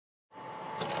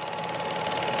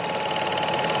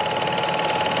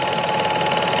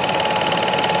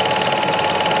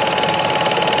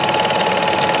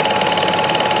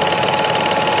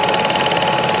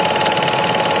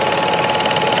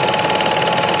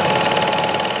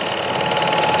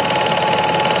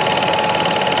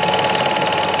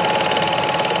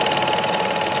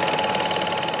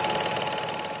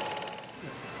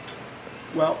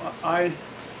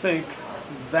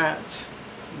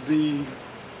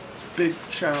big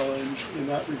challenge in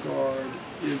that regard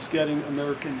is getting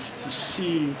Americans to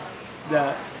see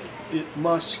that it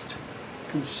must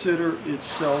consider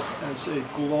itself as a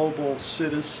global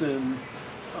citizen,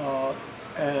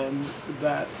 and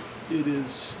that it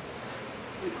is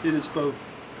both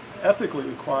ethically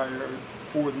required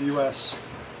for the U.S.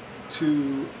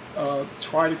 to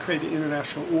try to create an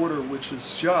international order which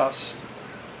is just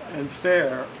and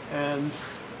fair, and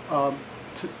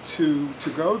to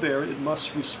go there, it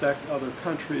must respect other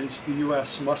countries. The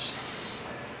U.S. must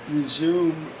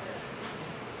resume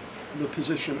the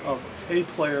position of a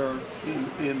player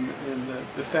in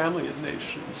the family of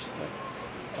nations,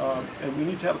 and we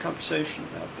need to have a conversation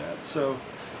about that.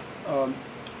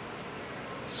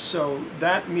 So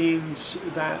that means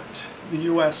that the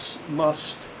U.S.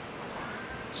 must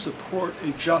support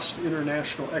a just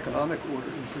international economic order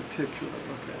in particular,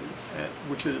 okay,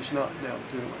 which it is not now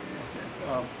doing.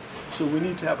 Okay. So we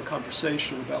need to have a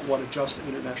conversation about what a just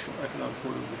international economic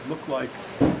order would look like,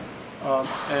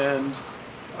 and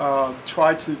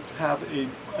try to have a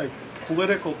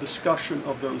political discussion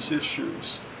of those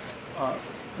issues.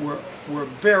 We're a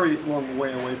very long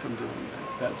way away from doing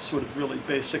that. That's sort of really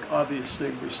basic, obvious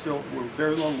thing. We're a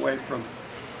very long way from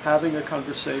having a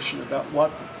conversation about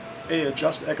what a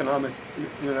just economic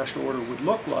international order would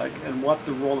look like and what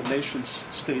the role of nation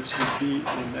states would be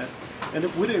in that. And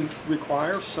it would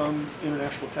require some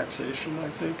international taxation, I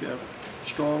think,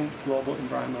 strong global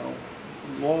environmental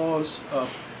laws,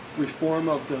 reform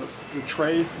of the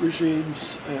trade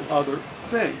regimes, and other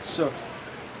things. So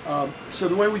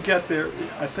the way we get there,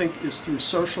 I think, is through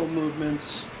social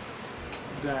movements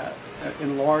that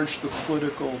enlarge the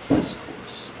political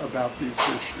discourse about these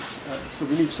issues. So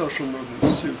we need social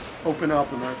movements to open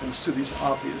up Americans to these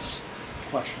obvious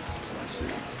questions, as I see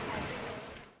them.